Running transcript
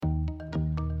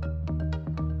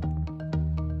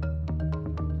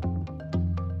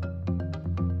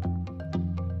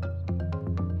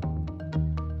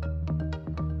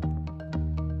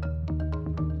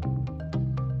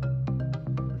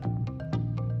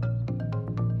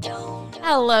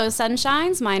Hello,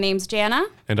 Sunshines. My name's Jana.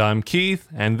 And I'm Keith,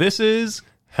 and this is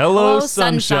Hello,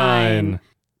 Sunshine.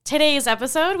 Today's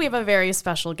episode, we have a very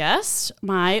special guest,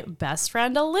 my best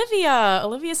friend, Olivia.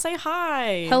 Olivia, say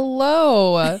hi.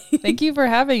 Hello. Thank you for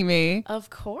having me.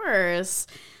 Of course.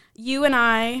 You and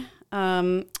I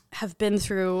have been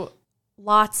through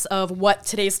lots of what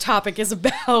today's topic is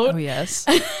about. Oh, yes.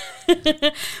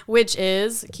 Which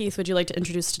is, Keith, would you like to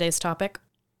introduce today's topic?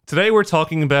 Today we're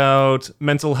talking about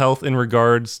mental health in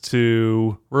regards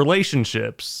to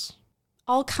relationships.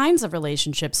 All kinds of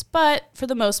relationships, but for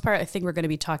the most part, I think we're going to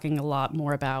be talking a lot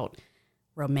more about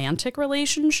romantic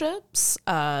relationships.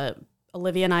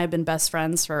 Olivia and I have been best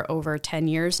friends for over 10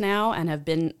 years now and have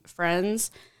been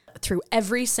friends through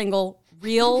every single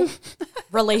real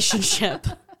relationship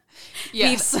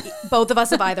both of us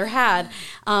have either had,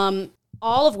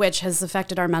 all of which has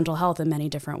affected our mental health in many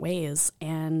different ways.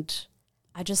 And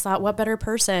I just thought, what better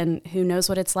person who knows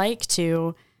what it's like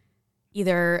to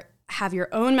either have your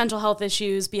own mental health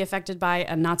issues be affected by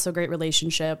a not so great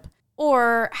relationship,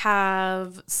 or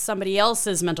have somebody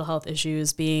else's mental health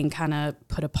issues being kind of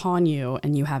put upon you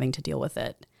and you having to deal with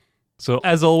it. So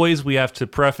as always, we have to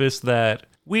preface that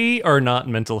we are not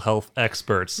mental health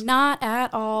experts. Not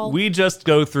at all. We just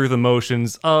go through the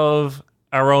motions of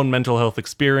our own mental health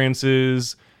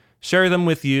experiences, share them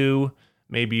with you.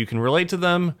 Maybe you can relate to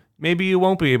them. Maybe you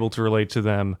won't be able to relate to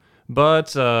them.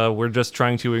 But we're just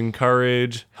trying to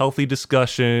encourage healthy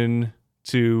discussion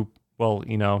to, well,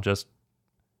 you know, just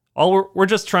we're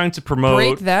just trying to promote.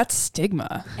 Break that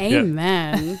stigma.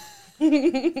 Amen.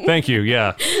 Thank you.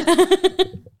 Yeah.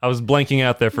 I was blanking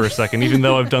out there for a second, even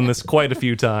though I've done this quite a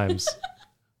few times.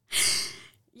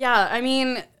 Yeah, I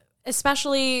mean,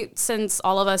 especially since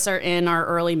all of us are in our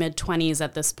early mid-20s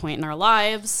at this point in our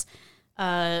lives,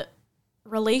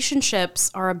 relationships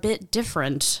are a bit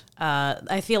different.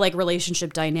 I feel like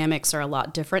relationship dynamics are a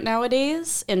lot different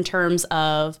nowadays in terms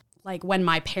of like when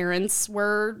my parents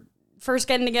were first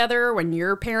getting together, when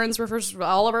your parents were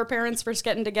all of our parents first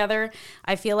getting together.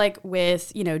 I feel like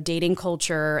with, you know, dating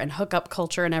culture and hookup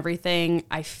culture and everything,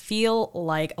 I feel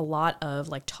like a lot of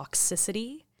like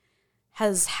toxicity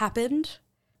has happened.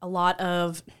 A lot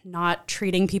of not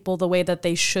treating people the way that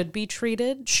they should be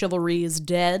treated. Chivalry is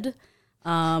dead.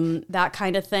 That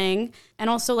kind of thing. And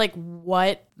also like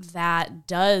what that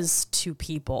does to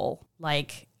people.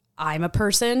 Like I'm a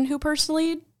person who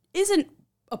personally isn't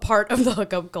a part of the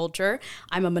hookup culture.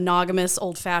 I'm a monogamous,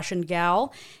 old-fashioned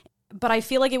gal. But I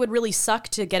feel like it would really suck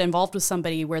to get involved with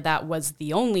somebody where that was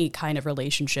the only kind of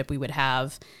relationship we would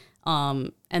have.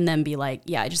 And then be like,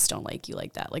 yeah, I just don't like you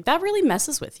like that. Like that really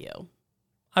messes with you.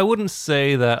 I wouldn't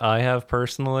say that I have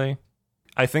personally.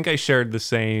 I think I shared the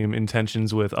same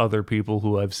intentions with other people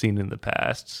who I've seen in the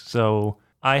past. So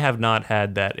I have not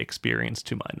had that experience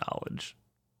to my knowledge.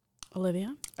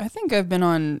 Olivia? I think I've been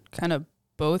on kind of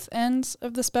both ends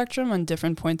of the spectrum on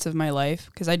different points of my life,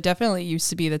 because I definitely used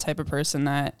to be the type of person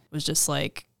that was just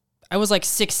like, I was like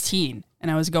 16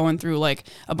 and I was going through like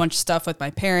a bunch of stuff with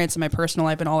my parents and my personal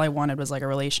life, and all I wanted was like a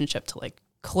relationship to like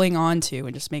cling on to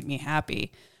and just make me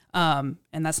happy. And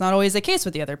that's not always the case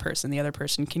with the other person. The other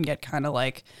person can get kind of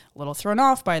like a little thrown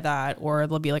off by that, or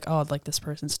they'll be like, oh, like this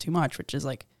person's too much, which is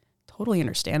like totally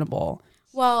understandable.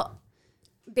 Well,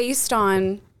 based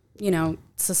on, you know,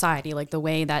 society, like the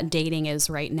way that dating is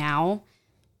right now,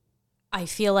 I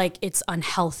feel like it's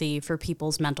unhealthy for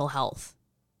people's mental health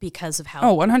because of how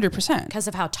 100%. Because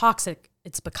of how toxic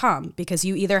it's become. Because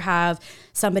you either have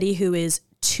somebody who is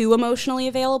too emotionally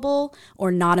available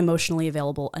or not emotionally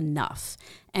available enough.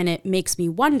 And it makes me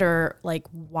wonder, like,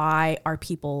 why are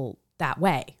people that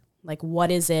way? Like,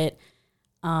 what is it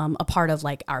a part of,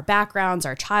 like, our backgrounds,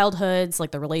 our childhoods,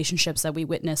 like the relationships that we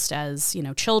witnessed as, you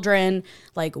know, children?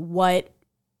 Like, what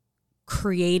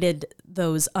created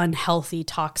those unhealthy,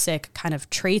 toxic kind of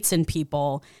traits in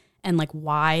people? And, like,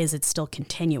 why is it still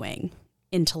continuing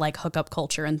into, like, hookup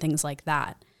culture and things like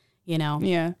that? You know?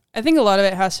 Yeah. I think a lot of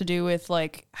it has to do with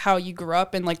like how you grew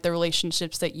up and like the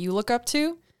relationships that you look up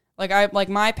to. Like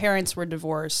my parents were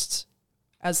divorced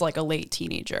as like a late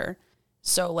teenager.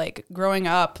 So like growing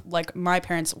up, like my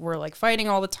parents were like fighting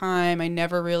all the time. I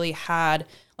never really had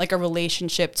like a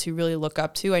relationship to really look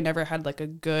up to. I never had like a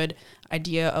good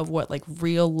idea of what like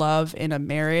real love in a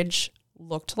marriage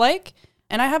looked like.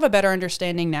 And I have a better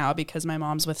understanding now because my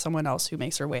mom's with someone else who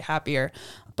makes her way happier.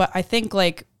 But I think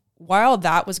like while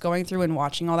that was going through and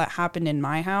watching all that happen in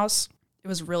my house, it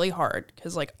was really hard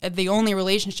because like the only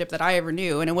relationship that I ever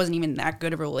knew, and it wasn't even that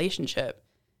good of a relationship,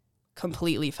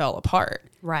 completely fell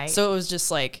apart. Right. So it was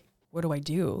just like what do I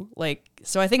do? Like,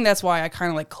 so I think that's why I kind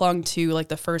of like clung to like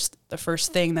the first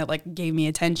thing that like gave me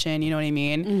attention. You know what I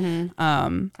mean?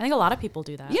 Mm-hmm. I think a lot of people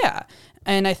do that. Yeah.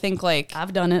 And I think like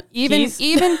I've done it. even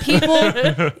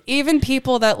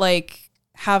people that like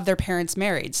have their parents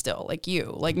married still, like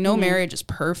you, like no marriage is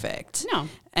perfect. No.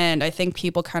 And I think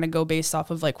people kind of go based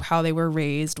off of like how they were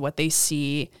raised, what they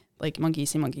see, like monkey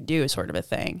see, monkey do sort of a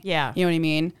thing. Yeah. You know what I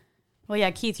mean? Well,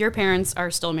 yeah, Keith, your parents are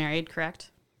still married,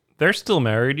 correct? They're still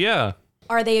married, yeah.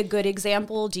 Are they a good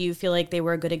example? Do you feel like they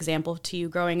were a good example to you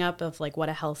growing up of like what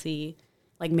a healthy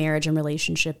like marriage and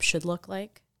relationship should look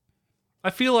like?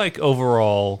 I feel like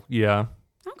overall, yeah.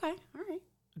 Okay, all right.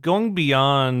 Going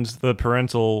beyond the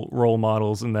parental role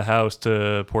models in the house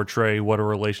to portray what a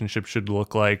relationship should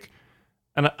look like.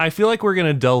 And I feel like we're going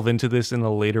to delve into this in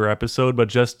a later episode, but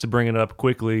just to bring it up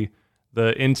quickly,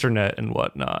 the internet and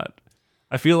whatnot.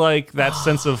 I feel like that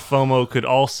sense of FOMO could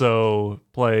also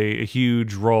play a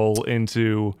huge role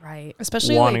into Right.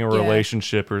 Especially wanting like, a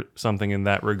relationship or something in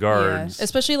that regards. Yeah.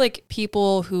 Especially like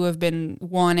people who have been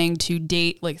wanting to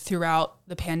date like throughout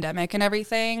the pandemic and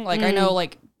everything. Like I know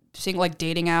like seeing like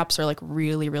dating apps are like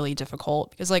really, really difficult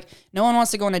because like no one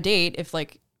wants to go on a date if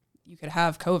like you could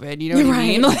have COVID, you know what I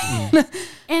mean? Like,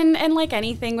 And like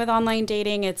anything with online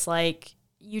dating, it's like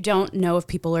you don't know if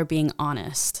people are being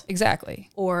honest. exactly.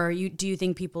 Or do you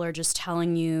think people are just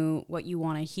telling you what you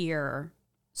want to hear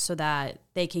so that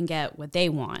they can get what they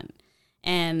want?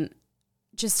 And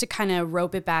just to kind of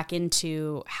rope it back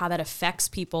into how that affects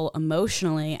people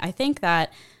emotionally, I think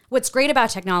that what's great about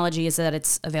technology is that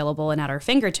it's available and at our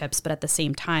fingertips, but at the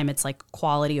same time, it's like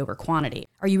quality over quantity.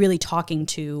 Are you really talking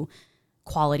to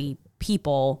quality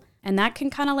people? And that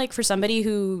can kind of like for somebody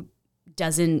who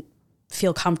doesn't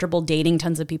feel comfortable dating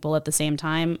tons of people at the same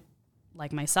time,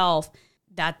 like myself,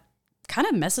 that kind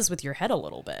of messes with your head a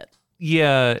little bit.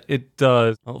 Yeah, it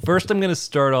does. Well, first, I'm going to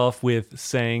start off with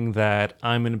saying that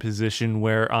I'm in a position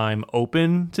where I'm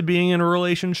open to being in a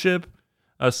relationship.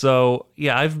 So,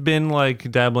 yeah, I've been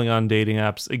like dabbling on dating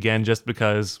apps again just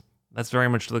because that's very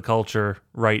much the culture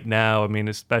right now. I mean,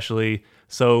 especially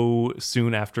so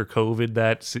soon after COVID,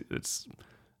 that it's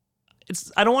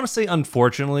I don't want to say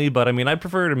unfortunately, but I mean, I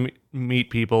prefer to meet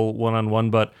people one-on-one,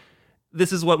 but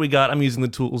this is what we got. I'm using the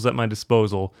tools at my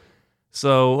disposal.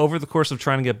 So over the course of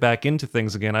trying to get back into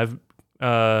things again, I've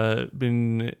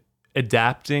been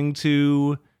adapting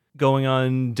to going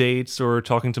on dates or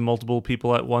talking to multiple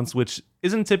people at once, which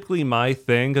isn't typically my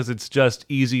thing because it's just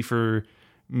easy for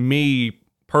me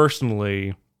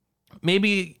personally,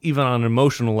 maybe even on an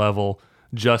emotional level,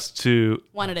 just to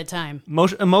One at a time.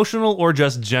 emotional or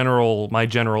just my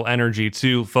general energy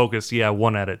to focus,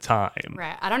 one at a time.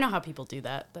 Right. I don't know how people do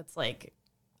that. That's like,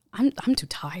 I'm too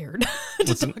tired. to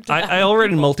Listen, talk to that I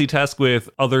already multitask with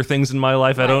other things in my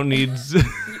life. I don't need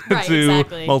Right, to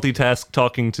exactly. multitask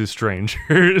talking to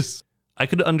strangers. I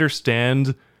could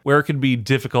understand where it could be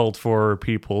difficult for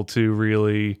people to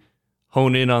really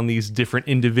hone in on these different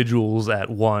individuals at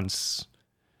once,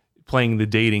 playing the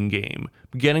dating game.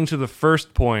 Getting to the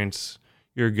first point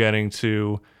you're getting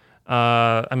to,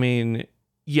 I mean,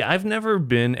 yeah, I've never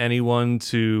been anyone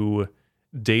to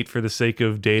date for the sake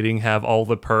of dating, have all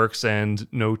the perks and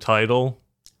no title.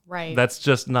 Right. That's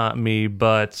just not me.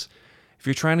 But if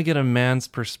you're trying to get a man's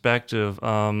perspective,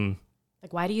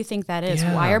 like, why do you think that is?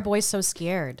 Yeah. Why are boys so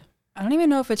scared? I don't even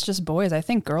know if it's just boys. I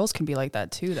think girls can be like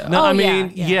that too, though. no, Oh, I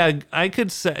mean, yeah. I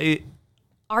could say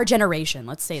Our generation,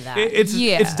 let's say that. it's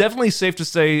Yeah. definitely safe to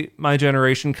say my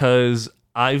generation because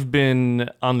I've been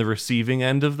on the receiving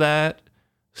end of that.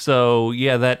 So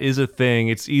yeah, that is a thing.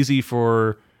 It's easy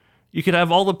for you could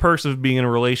have all the perks of being in a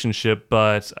relationship,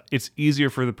 but it's easier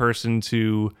for the person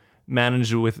to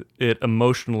manage with it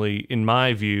emotionally, in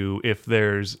my view, if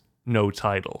there's no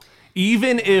title.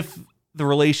 Even if the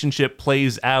relationship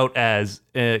plays out as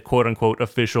a quote unquote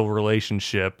official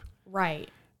relationship, Right.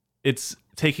 it's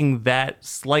taking that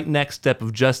slight next step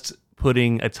of just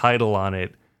putting a title on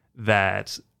it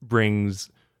that brings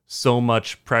so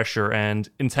much pressure and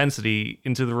intensity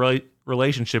into the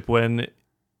relationship when it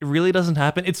really doesn't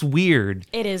happen. It's weird.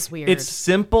 It is weird. It's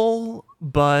simple,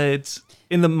 but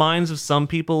in the minds of some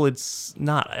people, it's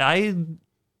not.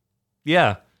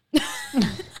 Yeah.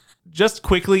 Just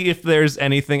quickly, if there's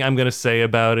anything I'm going to say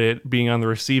about it being on the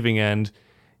receiving end,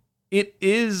 it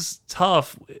is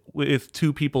tough with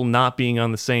two people not being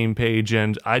on the same page,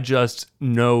 and I just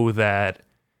know that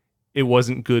it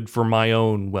wasn't good for my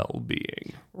own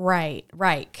well-being. Right.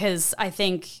 Because I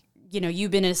think,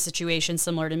 you've been in a situation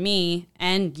similar to me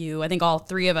and you. I think all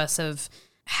three of us have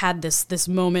had this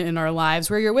moment in our lives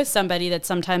where you're with somebody that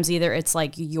sometimes either it's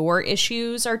like your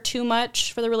issues are too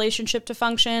much for the relationship to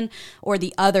function, or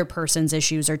the other person's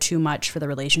issues are too much for the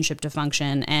relationship to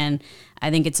function. And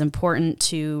I think it's important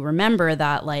to remember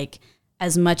that, like,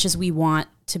 as much as we want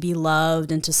to be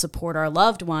loved and to support our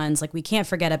loved ones, like, we can't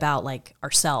forget about, like,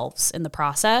 ourselves in the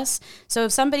process. So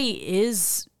if somebody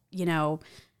is, you know,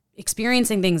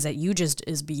 experiencing things that you just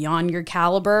is beyond your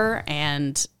caliber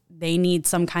and they need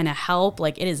some kind of help,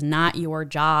 like, it is not your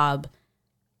job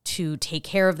to take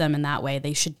care of them in that way.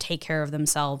 They should take care of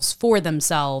themselves for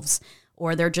themselves,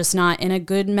 or they're just not in a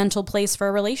good mental place for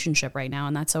a relationship right now,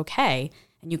 and that's okay.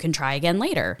 And you can try again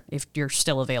later if you're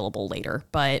still available later.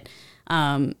 But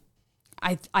I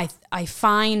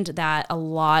find that a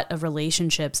lot of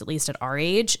relationships, at least at our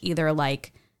age, either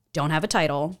like don't have a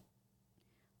title,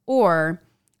 or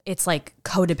it's like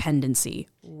codependency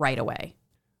right away.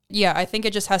 Yeah, I think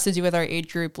it just has to do with our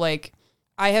age group. Like,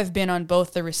 I have been on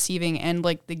both the receiving and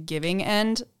like the giving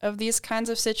end of these kinds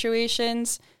of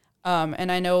situations. And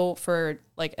I know for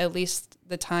like at least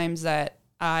the times that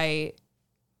I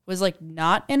was like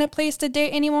not in a place to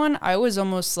date anyone, I was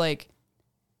almost like,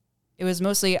 it was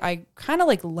mostly, I kind of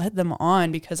like led them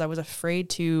on because I was afraid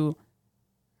to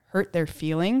hurt their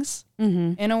feelings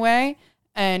in a way.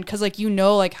 And because, like, you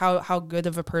know, like how good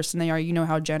of a person they are, you know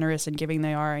how generous and giving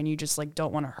they are, and you just like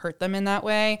don't want to hurt them in that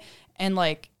way. And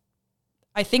like,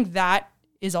 I think that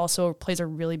is also plays a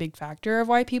really big factor of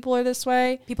why people are this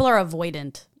way. People are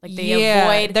avoidant. Like, they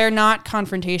avoid. They're not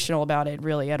confrontational about it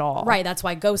really at all. Right. That's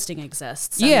why ghosting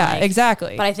exists. Yeah,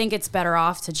 exactly. But I think it's better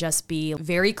off to just be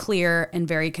very clear and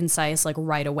very concise, like,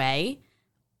 right away,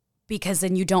 because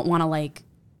then you don't want to like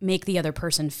make the other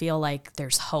person feel like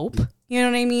there's hope. You know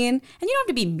what I mean? And you don't have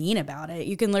to be mean about it.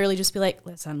 You can literally just be like,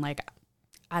 listen, like,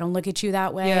 I don't look at you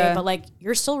that way, but like,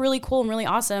 you're still really cool and really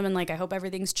awesome. And like, I hope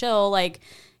everything's chill. Like,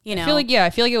 you know, I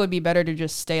feel like it would be better to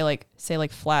just say like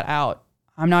flat out,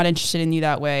 I'm not interested in you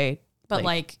that way. But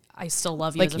like I still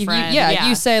love you as a friend.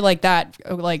 You say like that,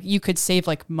 like you could save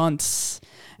like months.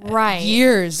 Right.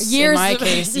 Years in my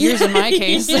case. Years of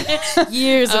aggravation.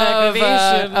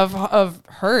 Of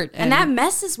hurt. And that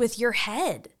messes with your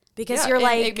head. Because you're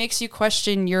like... It makes you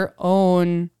question your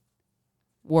own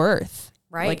worth.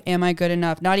 Right. Like, am I good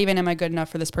enough? Not even am I good enough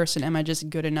for this person. Am I just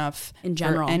good enough in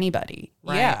general for anybody?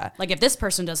 Right. Yeah. Like, if this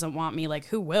person doesn't want me, like,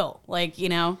 who will? Like, you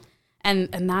know? And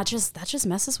that just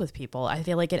messes with people. I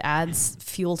feel like it adds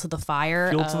fuel to the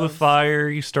fire.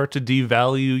 You start to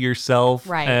devalue yourself.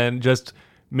 Right. And just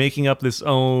making up this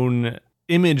own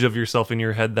image of yourself in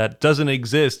your head that doesn't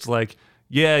exist. Like,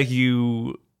 yeah,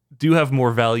 you do have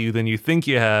more value than you think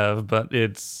you have, but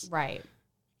it's... Right.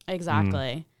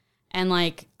 Exactly. And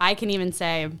like, I can even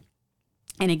say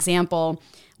an example.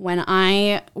 When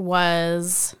I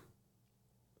was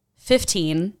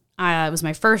 15, it was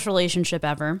my first relationship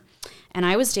ever, and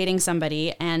I was dating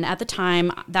somebody, and at the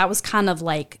time, that was kind of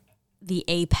like the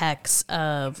apex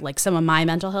of like some of my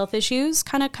mental health issues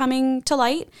kind of coming to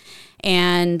light.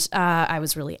 And I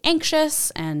was really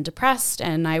anxious and depressed,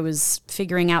 and I was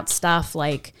figuring out stuff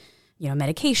like, you know,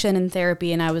 medication and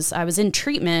therapy, and I was in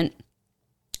treatment.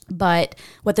 But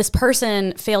what this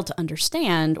person failed to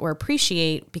understand or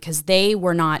appreciate, because they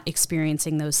were not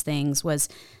experiencing those things, was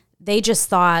they just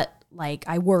thought like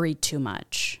I worried too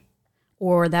much,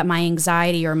 or that my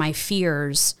anxiety or my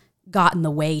fears got in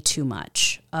the way too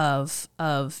much of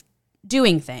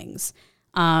doing things.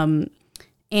 And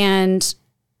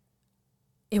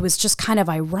it was just kind of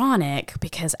ironic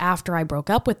because after I broke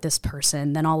up with this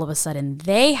person, then all of a sudden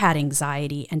they had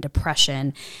anxiety and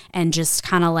depression, and just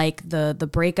kind of like the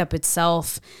breakup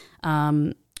itself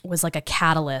was like a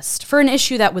catalyst for an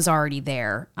issue that was already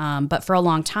there. But for a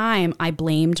long time, I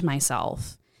blamed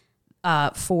myself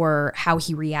for how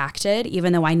he reacted,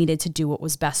 even though I needed to do what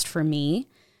was best for me.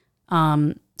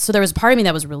 So there was a part of me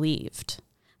that was relieved,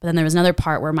 but then there was another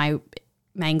part where my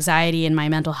anxiety and my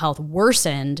mental health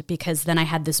worsened, because then I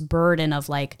had this burden of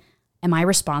like, am I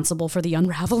responsible for the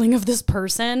unraveling of this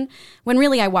person? When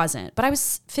really I wasn't. But I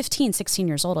was 15, 16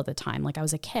 years old at the time. Like, I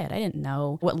was a kid. I didn't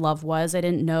know what love was. I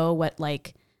didn't know what,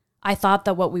 like, I thought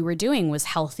that what we were doing was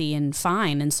healthy and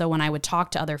fine. And so when I would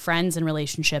talk to other friends in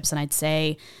relationships and I'd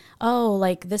say, oh,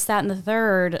 like this, that, and the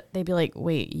third, they'd be like,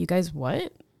 wait, you guys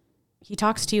what? He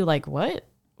talks to you like what?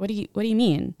 What do you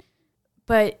mean?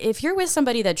 But if you're with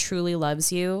somebody that truly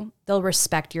loves you, they'll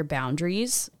respect your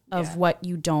boundaries of what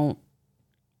you don't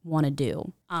want to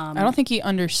do. I don't think he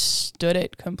understood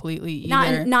it completely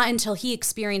either. Not until he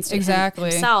experienced it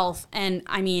himself. And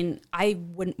I mean, I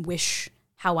wouldn't wish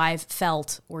how I've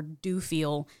felt or do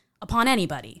feel upon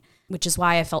anybody, which is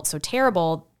why I felt so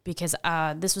terrible, because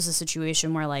this was a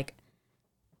situation where like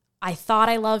I thought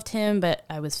I loved him, but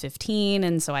I was 15.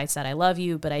 And so I said, I love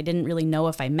you, but I didn't really know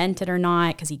if I meant it or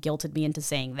not because he guilted me into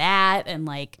saying that. And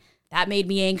like, that made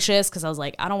me anxious because I was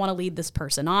like, I don't want to lead this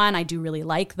person on. I do really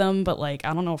like them, but like,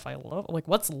 I don't know if I love, like,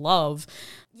 what's love?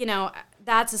 You know,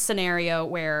 that's a scenario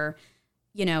where,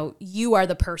 you know, you are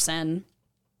the person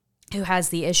who has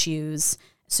the issues.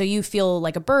 So you feel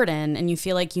like a burden and you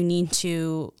feel like you need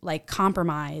to like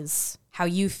compromise how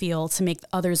you feel to make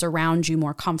others around you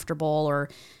more comfortable or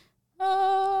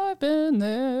I've been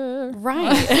there.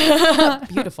 right.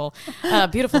 Beautiful.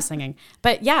 Beautiful singing.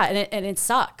 But yeah, and it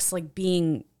sucks like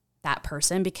being that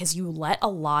person because you let a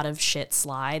lot of shit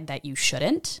slide that you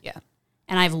shouldn't. Yeah.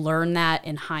 And I've learned that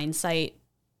in hindsight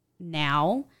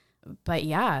now. But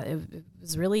yeah, it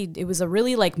was a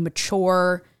really like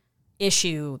mature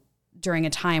issue during a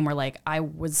time where like I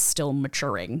was still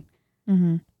maturing.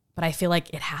 Mm-hmm. But I feel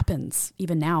like it happens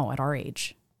even now at our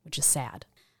age, which is sad.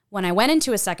 When I went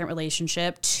into a second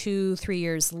relationship 2-3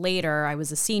 years later, I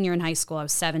was a senior in high school. I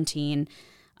was 17.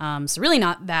 So really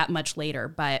not that much later,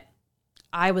 but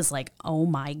I was like, oh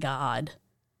my God,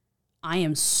 I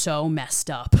am so messed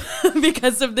up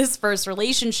because of this first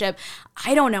relationship.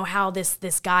 I don't know how this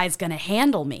guy's going to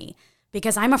handle me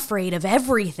because I'm afraid of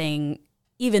everything,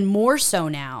 even more so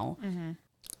now. Mm-hmm.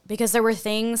 Because there were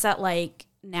things that like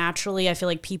naturally I feel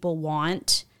like people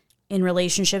want in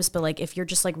relationships, but like if you're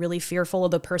just like really fearful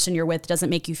of the person you're with doesn't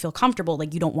make you feel comfortable,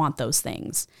 like you don't want those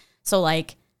things. So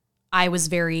like I was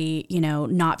very, you know,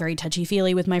 not very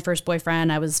touchy-feely with my first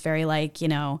boyfriend. I was very like, you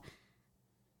know,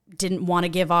 didn't want to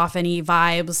give off any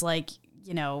vibes like,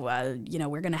 you know,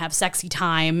 we're going to have sexy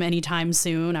time anytime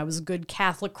soon. I was a good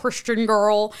Catholic Christian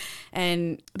girl.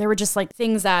 And there were just like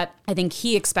things that I think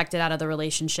he expected out of the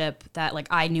relationship that like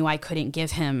I knew I couldn't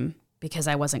give him because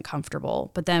I wasn't comfortable.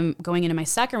 But then going into my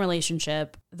second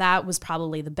relationship, that was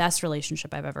probably the best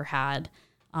relationship I've ever had.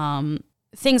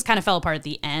 Things kind of fell apart at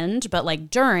the end, but like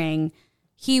during,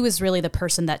 he was really the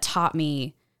person that taught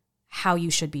me how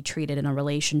you should be treated in a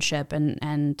relationship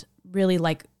and really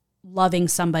like loving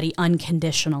somebody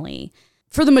unconditionally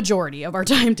for the majority of our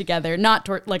time together.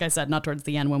 Like I said, not towards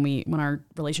the end when our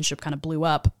relationship kind of blew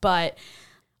up, but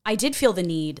I did feel the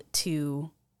need to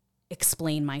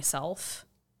explain myself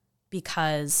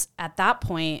because at that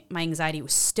point my anxiety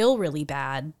was still really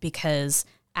bad because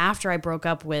after I broke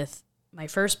up with my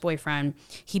first boyfriend,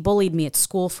 he bullied me at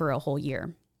school for a whole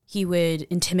year. He would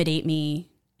intimidate me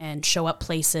and show up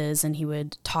places, and he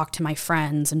would talk to my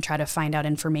friends and try to find out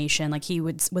information. Like he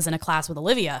was in a class with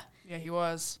Olivia. Yeah, he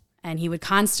was. And he would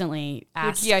constantly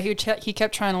ask. He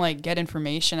kept trying to like get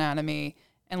information out of me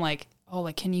and like, oh,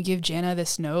 like, can you give Jana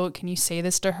this note? Can you say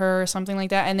this to her or something like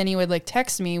that? And then he would like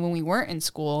text me when we weren't in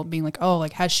school being like, oh,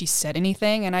 like, has she said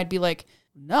anything? And I'd be like,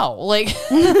 no, like,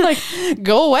 like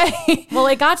go away. Well,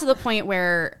 it got to the point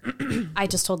where I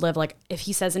just told Liv, like, if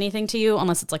he says anything to you,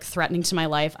 unless it's like threatening to my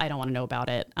life, I don't want to know about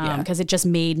it. Because it just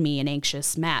made me an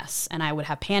anxious mess. And I would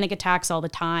have panic attacks all the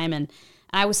time. And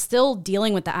I was still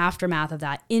dealing with the aftermath of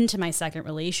that into my second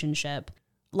relationship.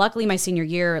 Luckily, my senior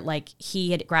year, like,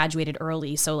 he had graduated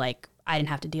early. So like, I didn't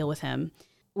have to deal with him,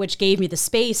 which gave me the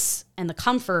space and the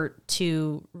comfort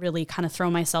to really kind of throw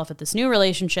myself at this new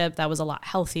relationship that was a lot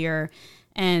healthier.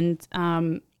 And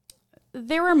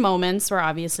there were moments where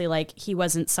obviously like he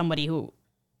wasn't somebody who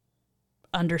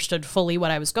understood fully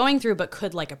what I was going through, but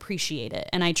could like appreciate it.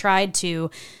 And I tried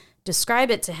to describe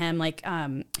it to him. Like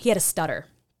he had a stutter,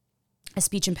 a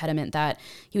speech impediment that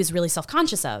he was really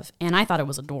self-conscious of. And I thought it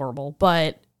was adorable,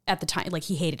 but at the time, like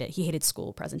he hated it. He hated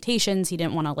school presentations. He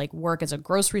didn't want to like work as a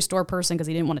grocery store person because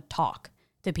he didn't want to talk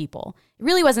to people. It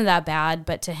really wasn't that bad,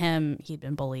 but to him, he'd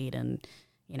been bullied and,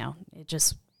 you know, it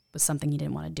just was something he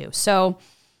didn't want to do. So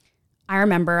I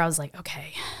remember I was like,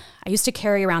 okay, I used to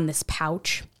carry around this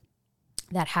pouch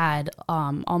that had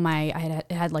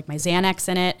it had like my Xanax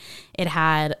in it. It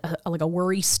had like a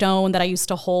worry stone that I used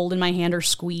to hold in my hand or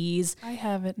squeeze. I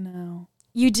have it now.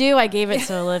 You do? I gave it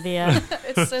to Olivia.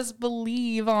 It says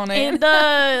believe on it. It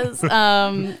does.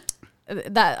 And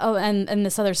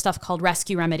this other stuff called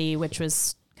Rescue Remedy, which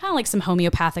was kind of like some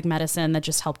homeopathic medicine that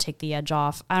just helped take the edge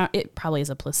off. It probably is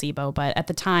a placebo, but at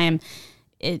the time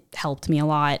it helped me a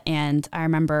lot. And I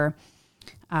remember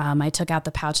I took out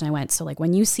the pouch and I went, so like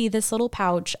when you see this little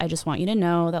pouch, I just want you to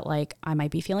know that like I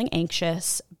might be feeling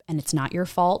anxious and it's not your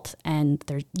fault. And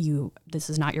this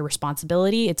is not your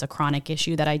responsibility. It's a chronic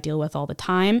issue that I deal with all the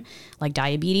time, like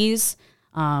diabetes.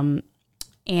 But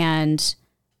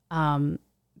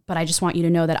I just want you to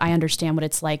know that I understand what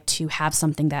it's like to have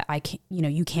something that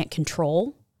you can't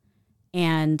control,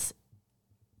 and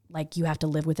like you have to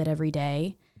live with it every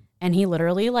day. And he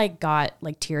literally like got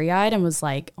like teary-eyed and was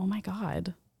like, oh my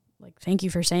God, Like, thank you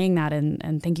for saying that,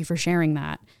 and thank you for sharing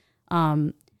that.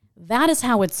 That is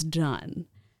how it's done.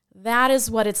 That is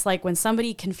what it's like when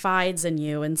somebody confides in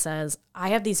you and says, I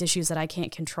have these issues that I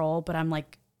can't control, but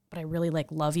but I really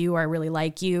like love you, or I really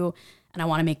like you, and I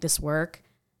want to make this work.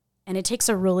 And it takes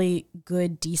a really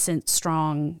good, decent,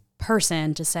 strong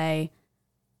person to say,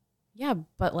 yeah,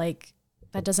 but like,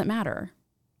 that doesn't matter.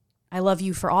 I love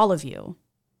you for all of you,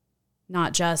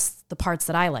 not just the parts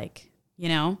that I like, you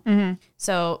know? Mm-hmm.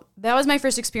 So that was my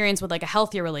first experience with like a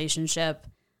healthier relationship.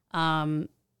 And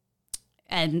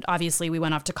obviously we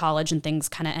went off to college and things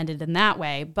kind of ended in that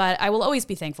way. But I will always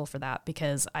be thankful for that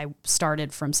because I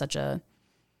started from such a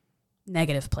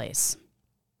negative place.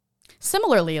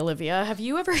 Similarly, Olivia, have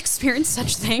you ever experienced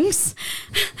such things?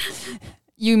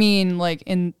 You mean like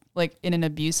in an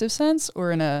abusive sense,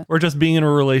 or in a... Or just being in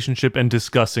a relationship and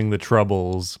discussing the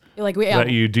troubles that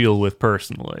you deal with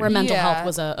personally. Where mental health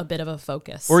was a bit of a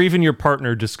focus. Or even your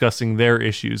partner discussing their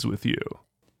issues with you.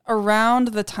 Around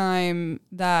the time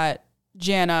that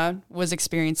Jana was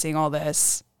experiencing all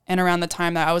this, and around the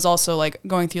time that I was also like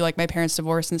going through like my parents'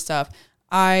 divorce and stuff,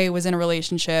 I was in a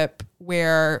relationship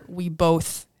where we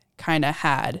both kind of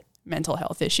had mental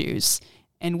health issues,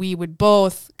 and we would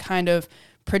both kind of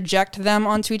project them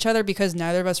onto each other because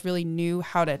neither of us really knew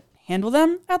how to handle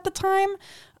them at the time.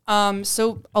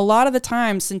 So a lot of the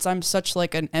time, since I'm such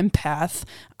like an empath,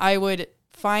 I would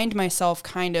find myself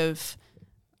kind of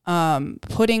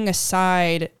putting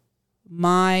aside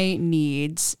my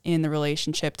needs in the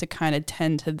relationship to kind of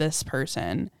tend to this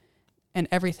person, and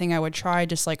everything I would try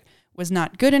just like was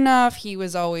not good enough. He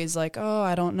was always like, oh,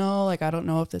 I don't know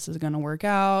if this is going to work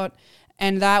out.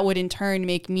 And that would in turn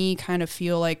make me kind of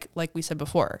feel like we said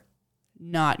before,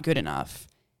 not good enough.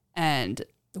 And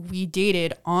we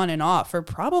dated on and off for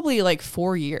probably like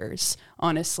 4 years,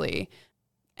 honestly.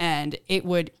 And it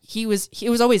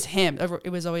was always him. It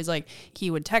was always like,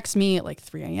 he would text me at like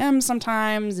 3 a.m.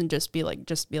 sometimes and just be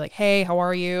like, hey, how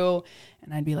are you?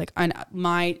 And I'd be like,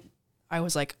 I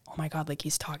was like, oh my God, like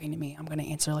he's talking to me. I'm going to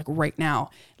answer like right now.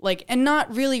 Like, and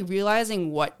not really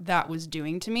realizing what that was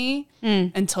doing to me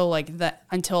until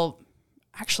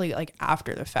actually like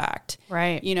after the fact.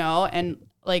 Right. You know, and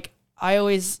like, I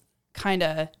always kind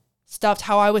of stuffed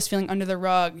how I was feeling under the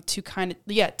rug to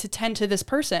to tend to this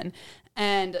person.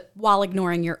 And while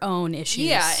ignoring your own issues.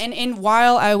 Yeah. And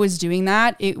while I was doing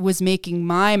that, it was making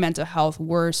my mental health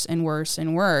worse and worse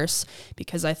and worse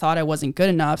because I thought I wasn't good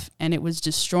enough, and it was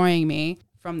destroying me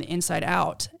from the inside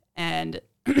out. And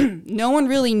no one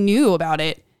really knew about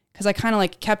it because I kind of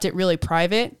like kept it really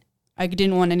private. I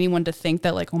didn't want anyone to think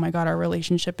that like, oh my God, our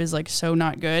relationship is like so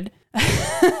not good.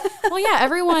 Well, yeah,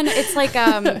 everyone, it's like,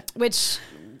 which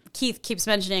Keith keeps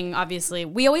mentioning, obviously,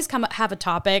 we always have a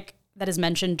topic that is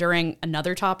mentioned during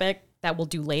another topic that we'll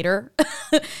do later,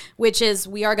 which is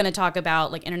we are going to talk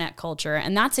about like internet culture.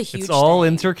 And that's a huge It's all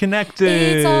thing. interconnected.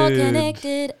 It's all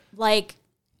connected. Like,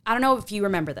 I don't know if you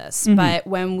remember this, but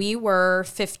when we were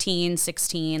 15,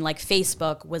 16, like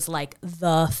Facebook was like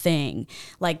the thing.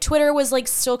 Like Twitter was like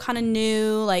still kind of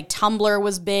new. Like Tumblr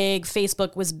was big.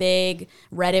 Facebook was big.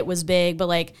 Reddit was big. But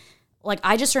like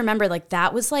I just remember like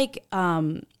that was like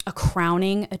a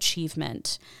crowning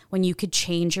achievement when you could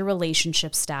change your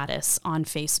relationship status on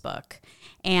Facebook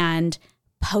and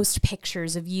post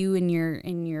pictures of you and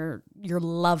your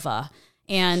lover.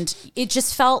 And it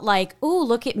just felt like, oh,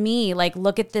 look at me. Like,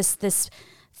 look at this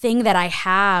thing that I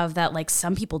have that like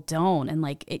some people don't. And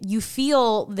like you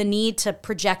feel the need to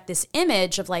project this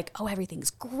image of like, oh,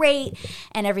 everything's great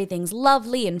and everything's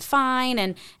lovely and fine.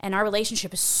 And our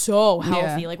relationship is so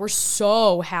healthy. Yeah. Like we're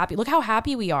so happy. Look how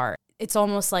happy we are. It's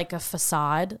almost like a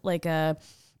facade, like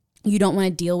you don't want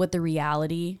to deal with the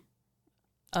reality.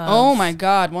 Oh my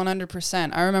God, 100%.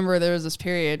 I remember there was this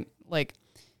period like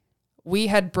we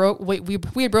had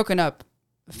broken up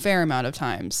a fair amount of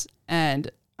times,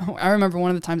 and I remember one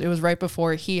of the times it was right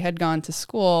before he had gone to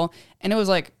school, and it was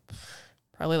like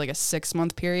probably like a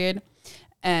 6-month period,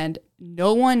 and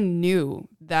no one knew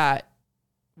that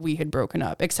we had broken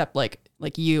up except like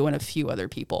you and a few other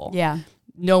people. Yeah,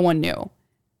 no one knew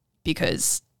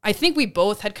because I think we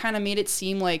both had kind of made it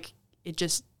seem like it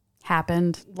just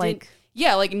happened. Like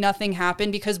nothing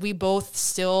happened because we both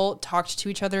still talked to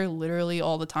each other literally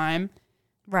all the time.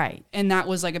 Right. And that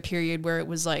was like a period where it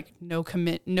was like no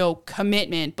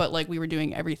commitment, but like we were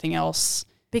doing everything else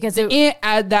because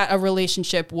that a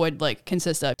relationship would like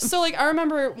consist of. So like I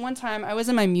remember one time I was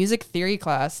in my music theory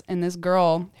class, and this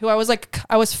girl who I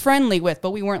was friendly with,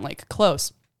 but we weren't like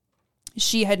close.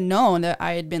 She had known that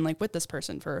I had been like with this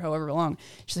person for however long.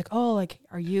 She's like, oh, like,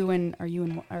 are you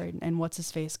and what's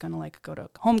his face gonna like go to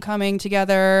homecoming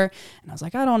together? And I was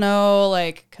like, I don't know,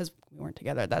 like, cause we weren't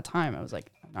together at that time. I was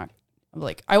like,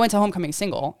 I went to homecoming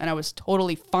single, and I was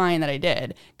totally fine that I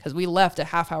did, because we left a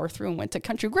half hour through and went to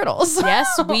Country Griddles.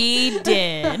 Yes, we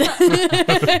did.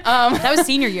 That was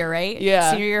senior year, right?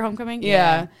 Yeah. Senior year homecoming?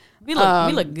 Yeah. We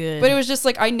look good. But it was just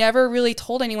like, I never really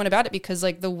told anyone about it, because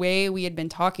like the way we had been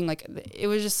talking, like it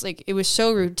was just like, it was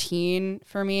so routine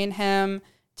for me and him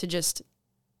to just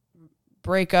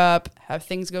break up, have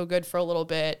things go good for a little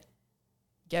bit,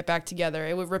 get back together.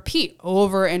 It would repeat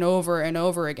over and over and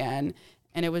over again.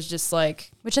 And it was just like,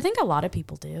 which I think a lot of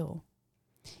people do.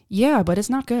 yeah, but it's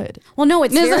not good. Well, no,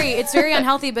 it's very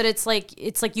unhealthy, but it's like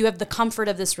you have the comfort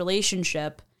of this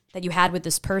relationship that you had with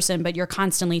this person, but you're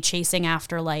constantly chasing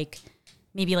after like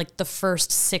maybe like the first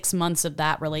 6 months of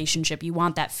that relationship. You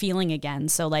want that feeling again.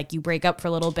 So like you break up for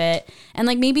a little bit, and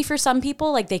like maybe for some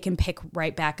people like they can pick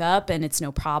right back up and it's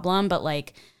no problem, but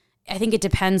like I think it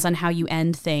depends on how you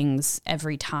end things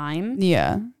every time.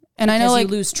 Yeah. And I know Because like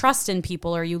you lose trust in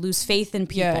people or you lose faith in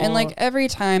people. yeah, and like every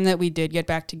time that we did get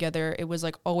back together, it was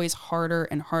like always harder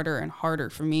and harder and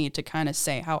harder for me to kind of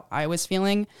say how I was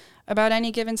feeling about any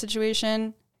given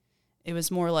situation. It was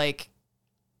more like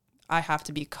I have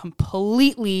to be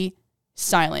completely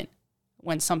silent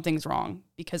when something's wrong,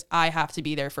 because I have to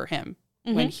be there for him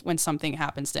when something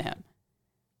happens to him.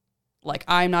 Like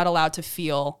I'm not allowed to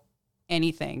feel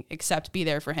anything except be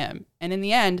there for him. And in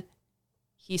the end,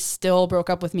 he still broke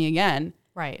up with me again.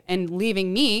 Right. And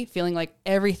leaving me feeling like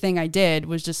everything I did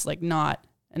was just like not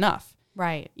enough.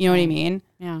 Right. You know what I mean?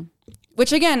 Yeah.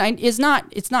 Which again, it's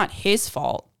not his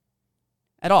fault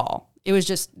at all. It was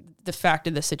just the fact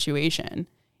of the situation.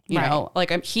 You know,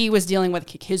 like he was dealing with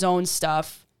his own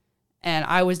stuff and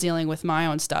I was dealing with my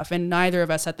own stuff. And neither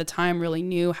of us at the time really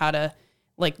knew how to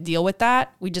like deal with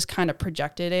that. We just kind of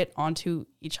projected it onto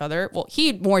each other. Well,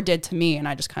 he more did to me and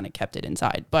I just kind of kept it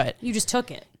inside, but You just took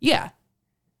it. yeah.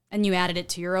 And you added it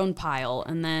to your own pile.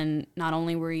 And then not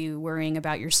only were you worrying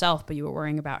about yourself, but you were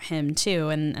worrying about him too.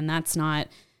 And that's not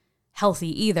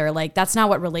healthy either. Like that's not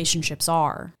what relationships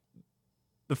are.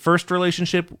 The first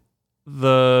relationship,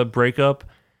 the breakup,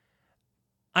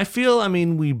 I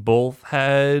mean, we both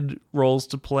had roles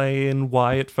to play in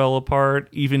why it fell apart,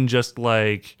 even just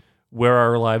like where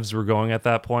our lives were going at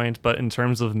that point. But in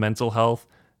terms of mental health,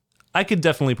 I could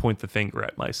definitely point the finger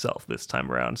at myself this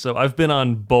time around. So I've been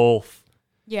on both.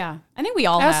 Yeah. I think we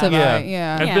all As have. have I,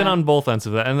 yeah. I've been on both ends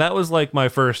of that. And that was like my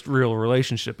first real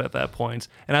relationship at that point.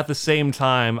 And at the same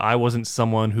time, I wasn't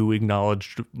someone who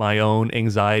acknowledged my own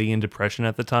anxiety and depression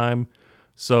at the time.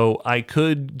 So I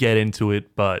could get into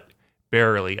it, but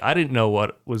barely. I didn't know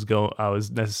what I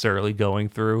was necessarily going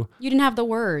through. You didn't have the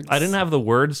words. I didn't have the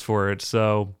words for it.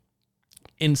 So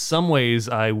in some ways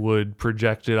I would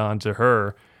project it onto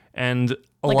her, and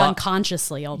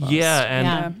unconsciously almost. Yeah.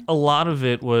 And a lot of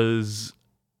it was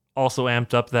also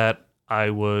amped up that I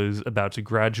was about to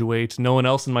graduate. No one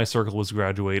else in my circle was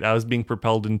graduate. I was being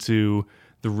propelled into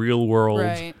the real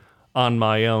world on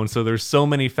my own. So there's so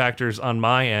many factors on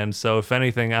my end. So if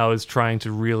anything, I was trying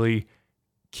to really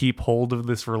keep hold of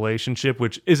this relationship,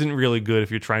 which isn't really good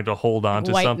if you're trying to hold on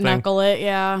to something. White knuckle it,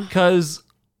 yeah. Because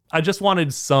I just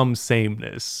wanted some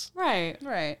sameness. Right.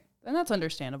 And that's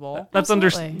understandable. That's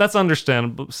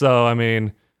understandable. So, I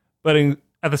mean, but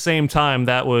at the same time,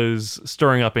 that was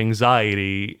stirring up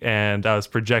anxiety, and I was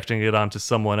projecting it onto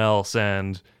someone else,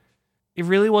 and it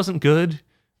really wasn't good.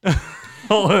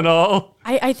 All in all,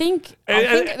 I think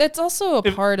that's also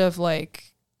a part of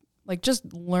like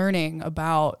just learning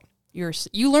about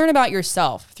you learn about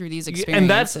yourself through these experiences. And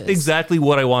that's exactly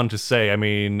what I wanted to say. I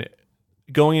mean,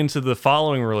 going into the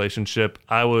following relationship,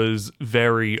 I was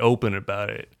very open about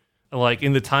it. Like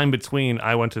in the time between,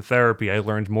 I went to therapy. I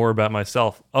learned more about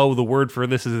myself. Oh, the word for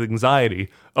this is anxiety.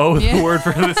 Oh, the word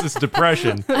for this is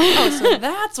depression. Oh, so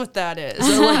that's what that is.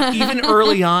 So like even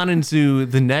early on into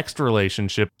the next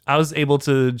relationship, I was able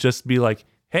to just be like,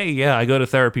 hey, yeah, I go to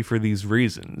therapy for these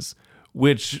reasons,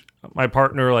 which my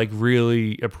partner like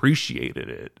really appreciated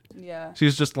it. Yeah.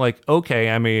 She's just like, okay,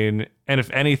 I mean, and if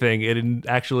anything, it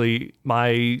actually,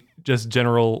 my just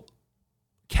general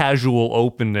casual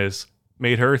openness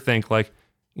made her think like,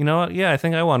 you know what? Yeah, I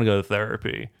think I want to go to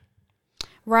therapy.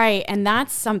 Right. And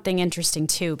that's something interesting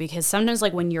too, because sometimes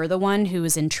like when you're the one who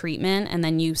is in treatment and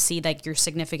then you see like your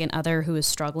significant other who is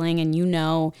struggling, and you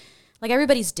know, like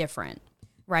everybody's different,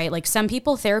 right? Like some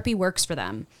people, therapy works for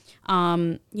them.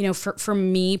 You know, for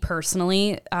me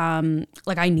personally,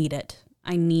 like I need it.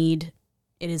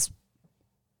 It is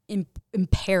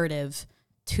imperative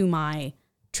to my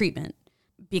treatment,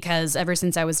 because ever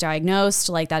since I was diagnosed,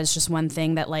 like that is just one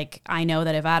thing that like I know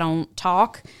that if I don't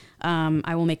talk,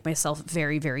 I will make myself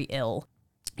very, very ill.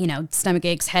 stomach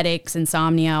aches, headaches,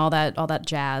 insomnia, all that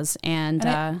jazz.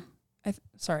 And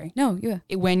sorry. No, yeah.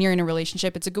 When you're in a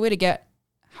relationship, it's a good way to get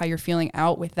how you're feeling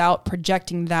out without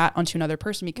projecting that onto another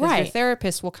person, because your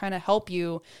therapist will kind of help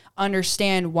you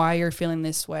understand why you're feeling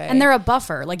this way. And they're a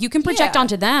buffer. Like, you can project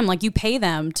onto them, like you pay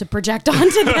them to project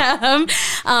onto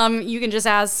them. You can just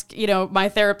ask, my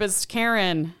therapist,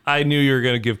 Karen. I knew you were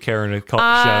going to give Karen a shout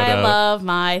out. I love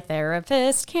my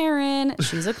therapist, Karen.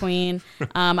 She's a queen.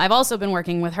 I've also been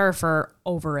working with her for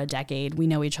over a decade. We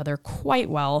know each other quite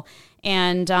well.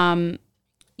 And,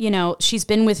 she's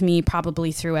been with me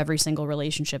probably through every single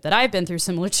relationship that I've been through,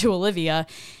 similar to Olivia.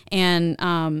 And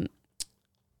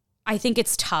I think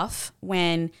it's tough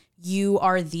when you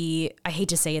are I hate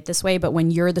to say it this way, but when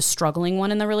you're the struggling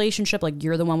one in the relationship, like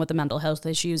you're the one with the mental health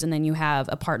issues, and then you have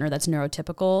a partner that's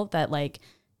neurotypical that like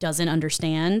doesn't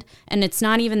understand. And it's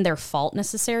not even their fault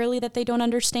necessarily that they don't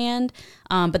understand.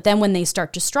 But then when they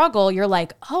start to struggle, you're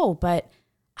like, oh, but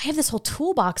I have this whole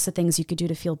toolbox of things you could do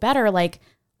to feel better. Like,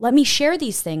 let me share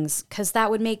these things because that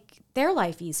would make their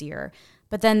life easier.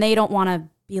 But then they don't want to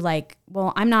be like,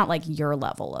 well, I'm not like your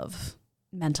level of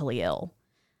mentally ill.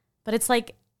 But it's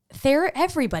like,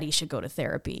 everybody should go to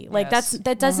therapy. Like,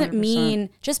 that doesn't 100%. Mean,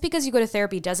 just because you go to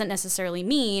therapy doesn't necessarily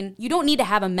mean you don't need to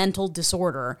have a mental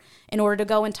disorder in order to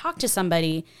go and talk to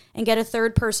somebody and get a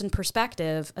third person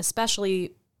perspective,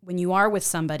 especially when you are with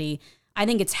somebody. I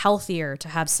think it's healthier to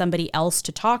have somebody else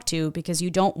to talk to, because you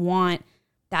don't want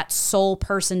that sole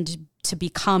person to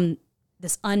become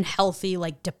this unhealthy,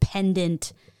 like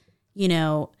dependent,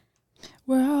 We're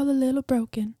all a little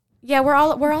broken. Yeah, we're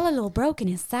all a little broken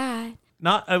inside.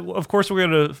 Of course, we're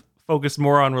going to focus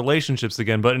more on relationships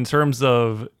again, but in terms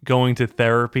of going to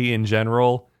therapy in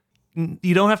general,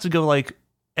 you don't have to go like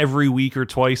every week or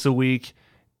twice a week.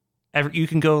 You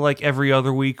can go like every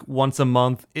other week, once a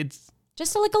month. It's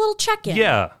just like a little check-in.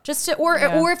 Yeah.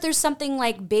 Or if there's something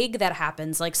like big that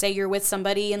happens, like say you're with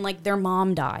somebody and like their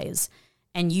mom dies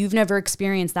and you've never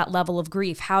experienced that level of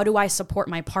grief. How do I support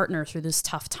my partner through this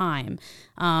tough time?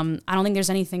 I don't think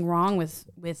there's anything wrong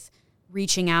with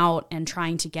reaching out and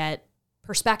trying to get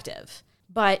perspective.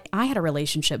 But I had a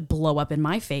relationship blow up in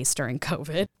my face during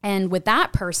COVID. And with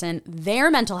that person,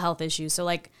 their mental health issues. So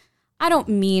like, I don't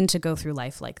mean to go through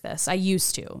life like this. I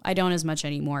used to. I don't as much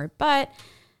anymore. But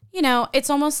it's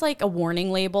almost like a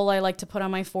warning label I like to put on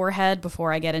my forehead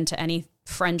before I get into any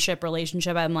friendship,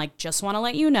 relationship. I'm like, just want to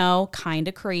let you know, kind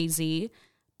of crazy,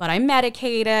 but I'm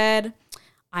medicated.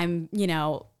 I'm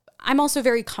also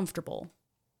very comfortable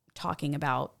talking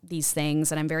about these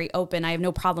things, and I'm very open. I have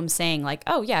no problem saying like,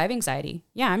 oh yeah, I have anxiety.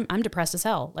 Yeah, I'm depressed as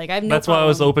hell. Like, I have no That's problem. Why I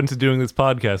was open to doing this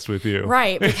podcast with you.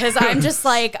 Right, because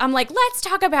I'm like, let's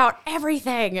talk about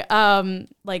everything.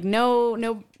 Like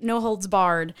no holds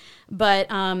barred.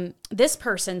 But this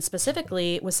person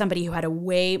specifically was somebody who had a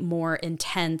way more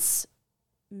intense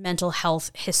mental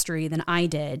health history than I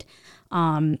did.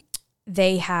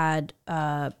 They had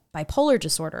bipolar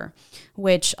disorder,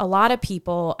 which a lot of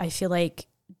people, I feel like,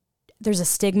 there's a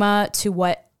stigma to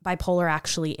what bipolar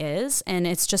actually is. And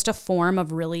it's just a form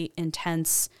of really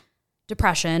intense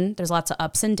depression. There's lots of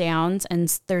ups and downs,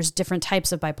 and there's different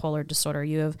types of bipolar disorder.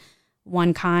 You have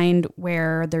one kind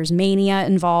where there's mania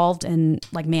involved and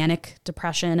like manic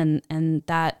depression. And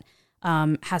that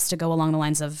has to go along the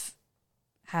lines of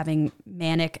having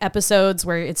manic episodes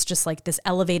where it's just like this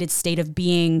elevated state of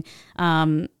being,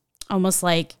 almost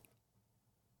like,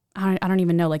 I don't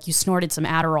even know, like you snorted some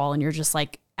Adderall and you're just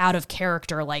like out of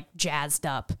character, like jazzed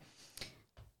up.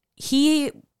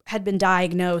 He had been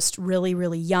diagnosed really,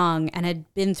 really young and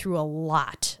had been through a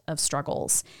lot of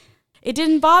struggles. It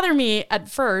didn't bother me at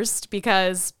first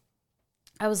because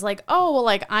I was like, oh, well,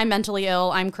 like I'm mentally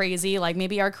ill, I'm crazy, like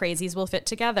maybe our crazies will fit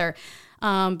together.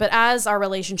 But as our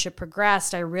relationship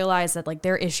progressed, I realized that like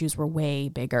their issues were way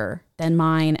bigger than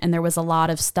mine. And there was a lot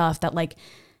of stuff that like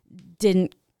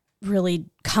didn't really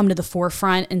come to the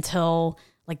forefront until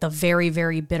like the very,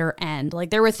 very bitter end.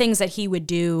 Like there were things that he would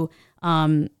do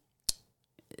that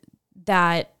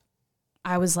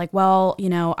I was like, well,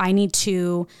 I need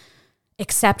to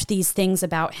accept these things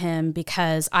about him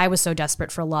because I was so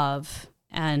desperate for love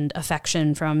and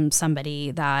affection from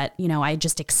somebody that, I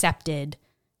just accepted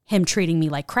him treating me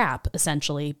like crap,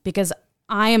 essentially, because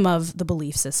I am of the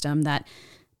belief system that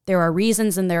there are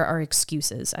reasons and there are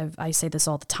excuses. I say this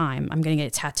all the time. I'm going to get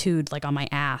it tattooed like on my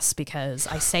ass because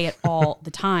I say it all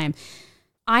the time.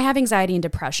 I have anxiety and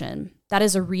depression. That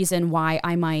is a reason why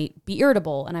I might be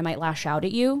irritable and I might lash out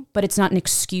at you, but it's not an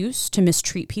excuse to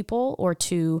mistreat people or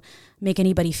to make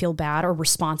anybody feel bad or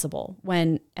responsible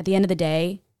when at the end of the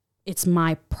day, it's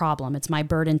my problem. It's my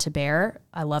burden to bear.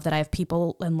 I love that I have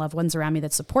people and loved ones around me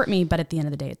that support me, but at the end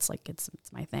of the day, it's like, it's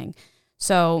my thing.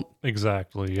 So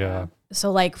Exactly. Yeah.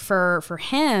 so like for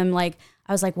him, like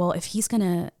I was like, well, if he's going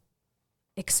to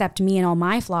accept me and all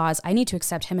my flaws, I need to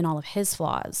accept him and all of his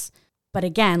flaws. But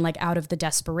again, like out of the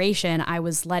desperation, I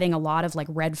was letting a lot of like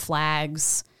red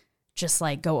flags just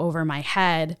like go over my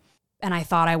head. And I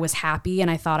thought I was happy and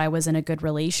I thought I was in a good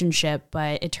relationship.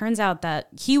 But it turns out that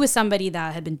he was somebody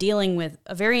that had been dealing with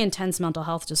a very intense mental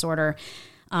health disorder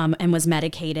and was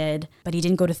medicated, but he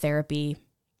didn't go to therapy.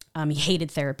 He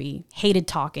hated therapy, hated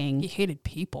talking. He hated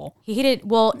people.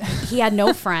 He had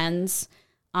no friends.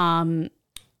 And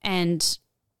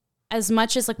as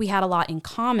much as like we had a lot in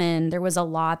common, there was a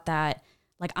lot that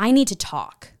like I need to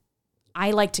talk. I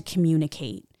like to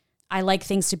communicate. I like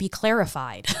things to be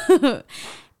clarified.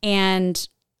 And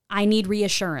I need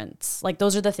reassurance. Like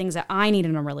those are the things that I need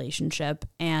in a relationship.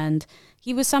 And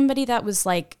he was somebody that was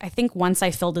like, I think once I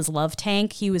filled his love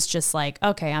tank, he was just like,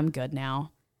 okay, I'm good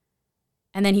now.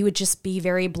 And then he would just be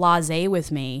very blasé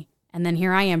with me. And then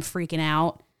here I am freaking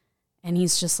out. And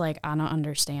he's just like, I don't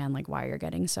understand like why you're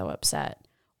getting so upset.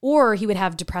 Or he would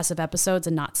have depressive episodes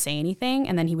and not say anything.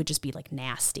 And then he would just be like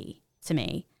nasty to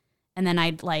me. And then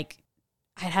I'd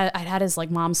had his like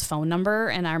mom's phone number.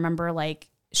 And I remember like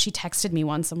she texted me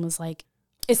once and was like,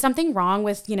 is something wrong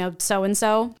with,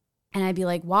 so-and-so? And I'd be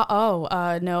like, what?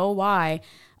 Oh, no, why?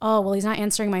 Oh, well, he's not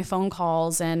answering my phone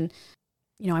calls. And,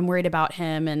 I'm worried about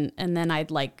him. And then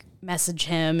I'd like message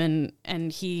him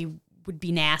and he would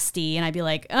be nasty. And I'd be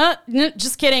like,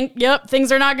 just kidding. Yep, things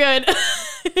are not good.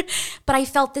 But I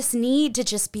felt this need to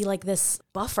just be like this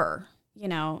buffer,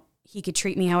 he could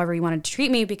treat me however he wanted to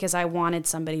treat me because I wanted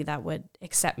somebody that would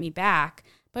accept me back.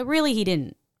 But really he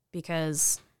didn't,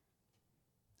 because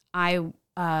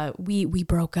we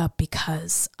broke up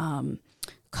because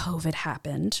COVID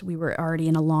happened. We were already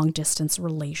in a long distance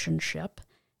relationship,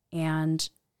 and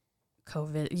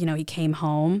COVID, he came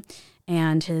home,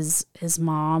 and his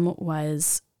mom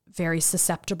was very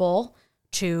susceptible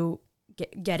to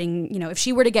getting, if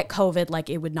she were to get COVID, like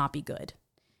it would not be good.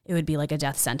 It would be like a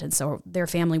death sentence. So their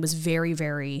family was very,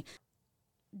 very,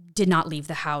 did not leave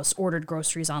the house, ordered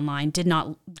groceries online, did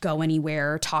not go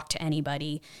anywhere, talk to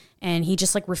anybody. And he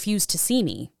just like refused to see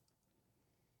me.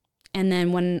 And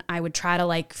then when I would try to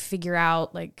like figure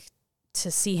out like to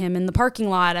see him in the parking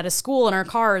lot at a school in our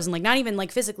cars and like not even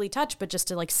like physically touch, but just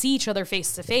to like see each other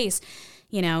face to face,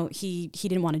 he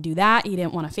didn't want to do that. He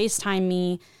didn't want to FaceTime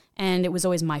me. And it was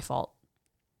always my fault.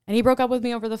 And he broke up with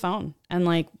me over the phone. And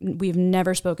like, we've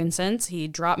never spoken since. He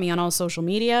dropped me on all social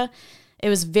media. It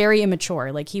was very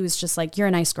immature. Like, he was just like, you're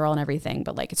a nice girl and everything,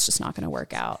 but like, it's just not going to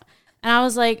work out. And I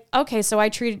was like, okay, so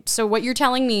what you're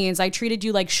telling me is I treated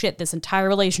you like shit this entire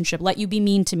relationship, let you be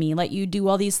mean to me, let you do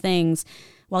all these things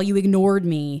while you ignored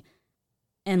me.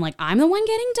 And like, I'm the one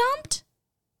getting dumped?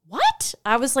 What?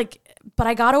 I was like, but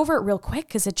I got over it real quick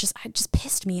because it just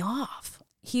pissed me off.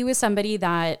 He was somebody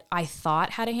that I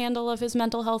thought had a handle of his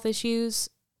mental health issues,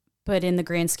 but in the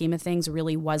grand scheme of things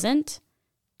really wasn't.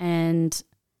 And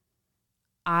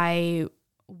I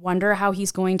wonder how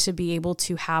he's going to be able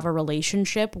to have a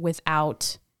relationship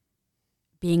without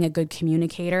being a good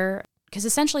communicator, because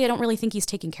essentially I don't really think he's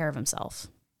taking care of himself.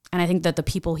 And I think that the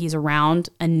people he's around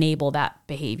enable that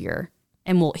behavior,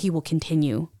 and he will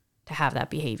continue to have that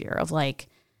behavior of like,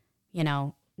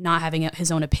 not having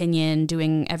his own opinion,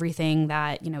 doing everything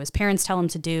that, his parents tell him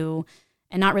to do,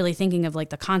 and not really thinking of like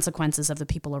the consequences of the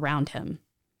people around him.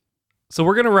 So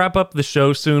we're going to wrap up the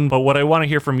show soon, but what I want to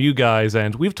hear from you guys,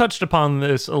 and we've touched upon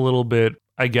this a little bit,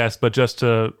 I guess, but just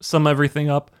to sum everything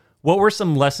up, what were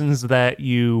some lessons that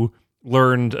you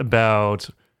learned about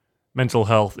mental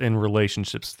health in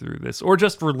relationships through this, or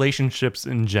just relationships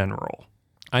in general?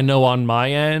 I know on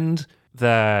my end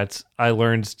that I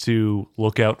learned to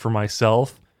look out for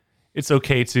myself. It's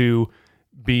okay to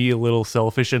be a little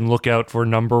selfish and look out for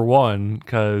number one,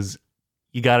 because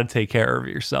you got to take care of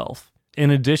yourself. In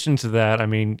addition to that, I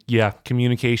mean, yeah,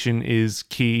 communication is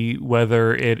key,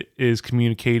 whether it is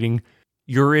communicating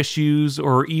your issues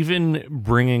or even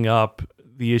bringing up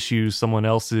the issues someone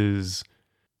else is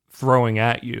throwing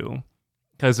at you.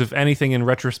 Because if anything, in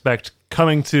retrospect,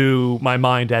 coming to my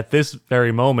mind at this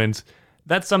very moment,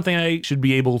 that's something I should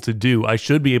be able to do. I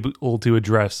should be able to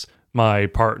address my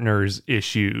partner's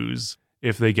issues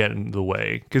if they get in the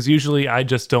way, because usually I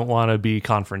just don't want to be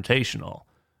confrontational.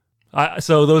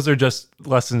 So those are just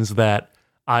lessons that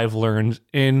I've learned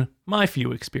in my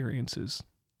few experiences.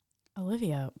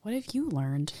 Olivia, what have you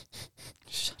learned?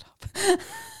 Shut up.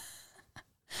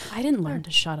 I didn't learn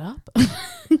to shut up.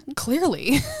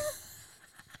 Clearly.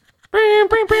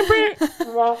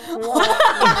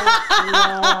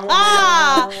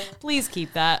 Please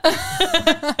keep that.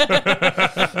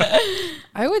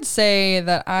 I would say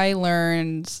that I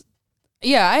learned,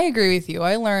 yeah, I agree with you.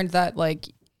 I learned that like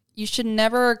you should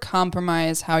never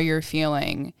compromise how you're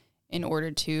feeling in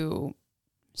order to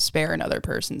spare another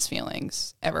person's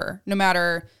feelings ever. No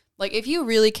matter, like, if you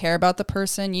really care about the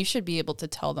person, you should be able to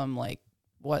tell them like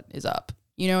what is up.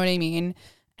 You know what I mean?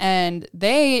 And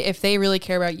they, if they really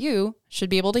care about you, should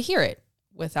be able to hear it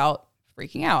without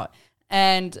freaking out.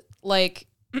 And like,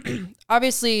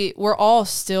 obviously we're all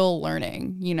still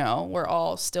learning, you know, we're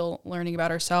all still learning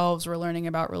about ourselves. We're learning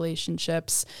about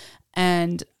relationships.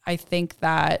 And I think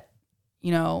that,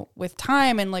 you know, with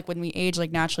time and like when we age,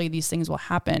 like naturally these things will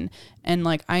happen. And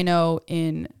like, I know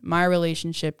in my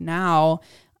relationship now,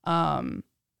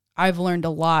 I've learned a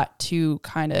lot to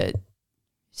kind of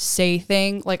say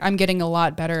things, like I'm getting a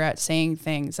lot better at saying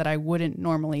things that I wouldn't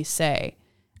normally say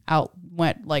out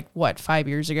went like what 5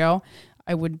 years ago.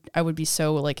 I would be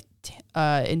so like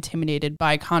intimidated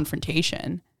by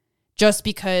confrontation just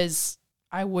because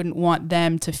I wouldn't want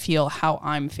them to feel how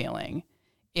I'm feeling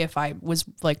if I was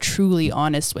like truly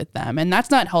honest with them. And that's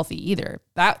not healthy either.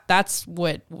 That's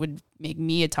what would make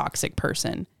me a toxic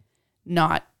person,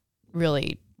 not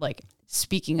really like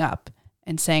speaking up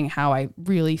and saying how I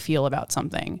really feel about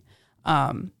something.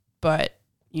 But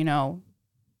you know,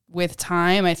 with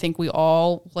time, I think we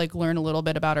all like learn a little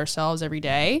bit about ourselves every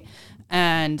day,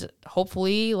 and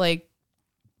hopefully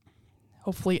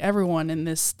everyone in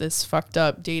this fucked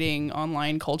up dating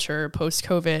online culture post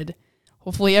COVID,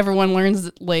 hopefully everyone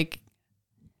learns like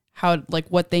how, like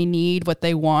what they need, what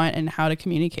they want, and how to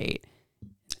communicate in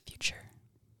the future.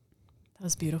 That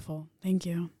was beautiful. Thank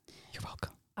you. You're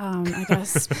welcome. I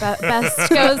guess best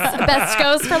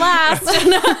goes for last.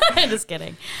 Just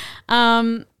kidding.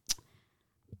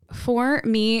 For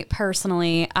me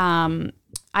personally,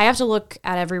 I have to look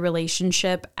at every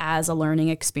relationship as a learning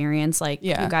experience, like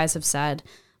you guys have said.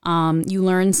 You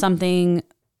learn something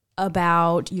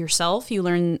about yourself. You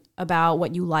learn about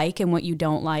what you like and what you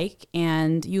don't like,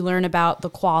 and you learn about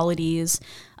the qualities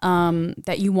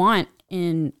that you want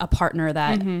in a partner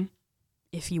that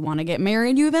if you want to get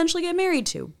married, you eventually get married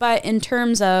to. But in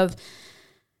terms of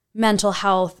mental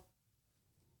health,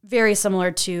 very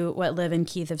similar to what Liv and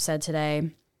Keith have said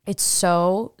today, it's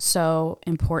so, so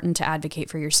important to advocate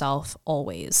for yourself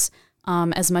always.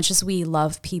 As much as we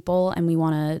love people and we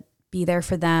want to be there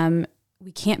for them,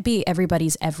 we can't be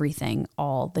everybody's everything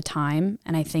all the time.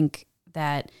 And I think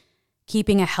that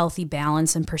keeping a healthy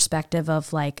balance and perspective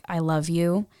of like, I love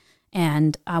you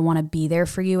and I want to be there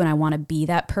for you and I want to be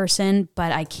that person,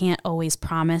 but I can't always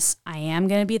promise I am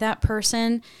going to be that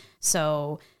person.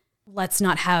 So let's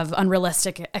not have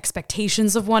unrealistic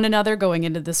expectations of one another going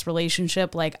into this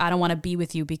relationship. Like, I don't want to be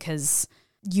with you because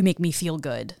you make me feel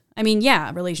good. I mean,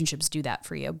 yeah, relationships do that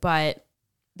for you, but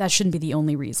that shouldn't be the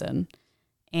only reason.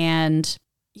 And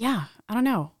yeah, I don't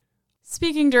know.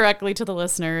 Speaking directly to the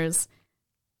listeners,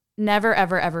 never,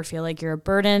 ever, ever feel like you're a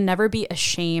burden. Never be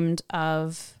ashamed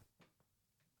of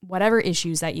whatever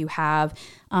issues that you have.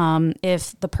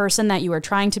 If the person that you are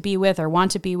trying to be with or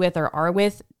want to be with or are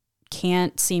with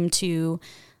can't seem to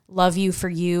love you for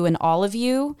you and all of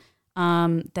you,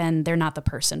 then they're not the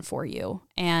person for you.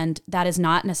 And that is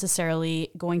not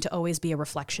necessarily going to always be a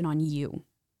reflection on you.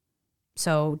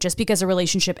 So just because a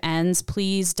relationship ends,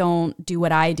 please don't do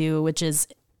what I do, which is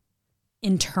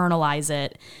internalize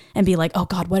it and be like, oh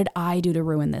God, what did I do to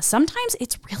ruin this? Sometimes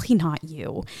it's really not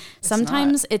you.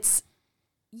 Sometimes it's,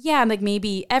 yeah, like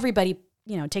maybe everybody,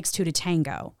 you know, takes two to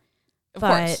tango. Of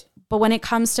course. But when it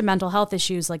comes to mental health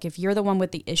issues, like if you're the one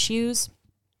with the issues,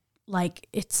 like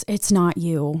it's not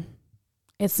you.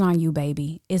 It's not you,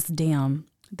 baby. It's them.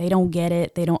 They don't get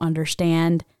it. They don't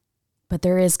understand. But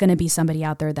there is going to be somebody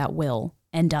out there that will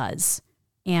and does.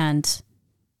 And,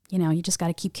 you know, you just got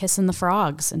to keep kissing the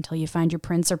frogs until you find your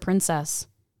prince or princess.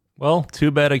 Well,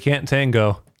 too bad I can't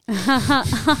tango.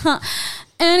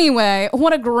 Anyway,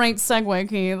 what a great segue,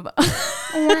 Keith.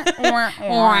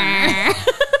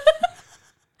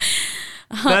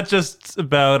 That just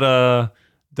about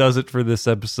does it for this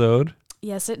episode.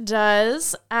 Yes, it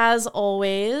does. As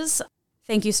always,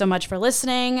 thank you so much for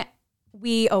listening.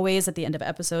 We always, at the end of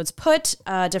episodes, put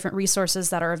different resources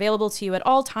that are available to you at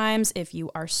all times if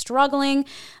you are struggling,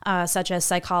 such as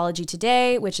Psychology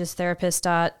Today, which is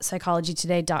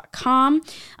therapist.psychologytoday.com.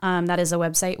 That is a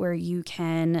website where you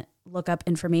can look up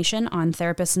information on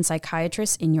therapists and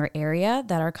psychiatrists in your area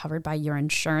that are covered by your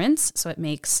insurance. So it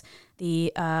makes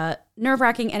the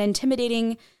nerve-wracking and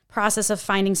intimidating process of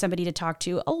finding somebody to talk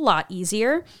to a lot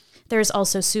easier. There's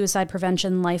also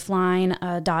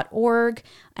suicidepreventionlifeline.org.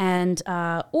 And,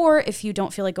 or if you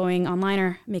don't feel like going online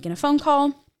or making a phone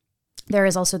call, there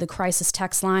is also the crisis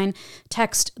text line.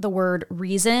 Text the word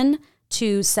reason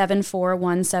to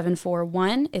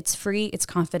 741741. It's free, it's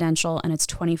confidential, and it's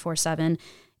 24/7.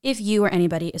 If you or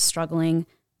anybody is struggling,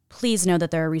 please know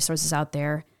that there are resources out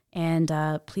there. And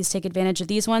please take advantage of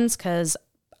these ones because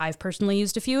I've personally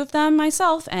used a few of them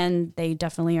myself, and they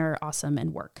definitely are awesome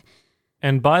and work.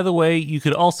 And by the way, you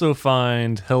could also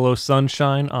find Hello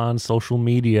Sunshine on social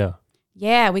media.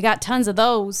 Yeah, we got tons of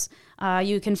those.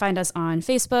 You can find us on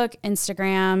Facebook,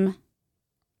 Instagram.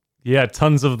 Yeah,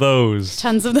 tons of those.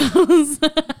 Tons of those.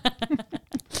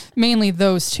 Mainly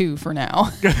those two for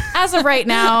now. As of right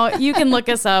now, you can look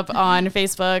us up on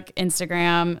Facebook,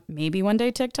 Instagram, maybe one day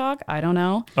TikTok. I don't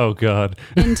know. Oh, God.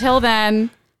 Until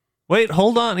then. Wait,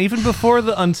 hold on. Even before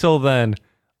the until then,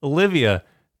 Olivia,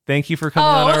 thank you for coming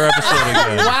on our episode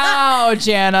again. Wow,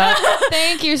 Jana.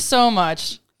 Thank you so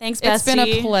much. Thanks, bestie. It's been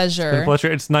a pleasure. It's been a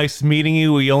pleasure. It's nice meeting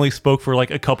you. We only spoke for like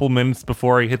a couple minutes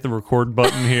before I hit the record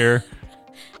button here.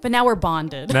 But now we're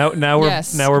bonded. Now we're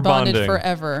Yes, now we're bonded bonding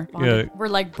forever. Bonded. Yeah. We're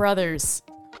like brothers,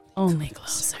 only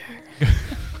closer.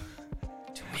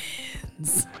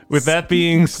 Twins. With that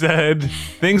being said,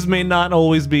 things may not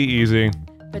always be easy.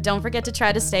 But don't forget to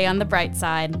try to stay on the bright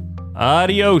side.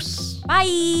 Adios.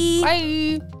 Bye.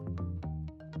 Bye.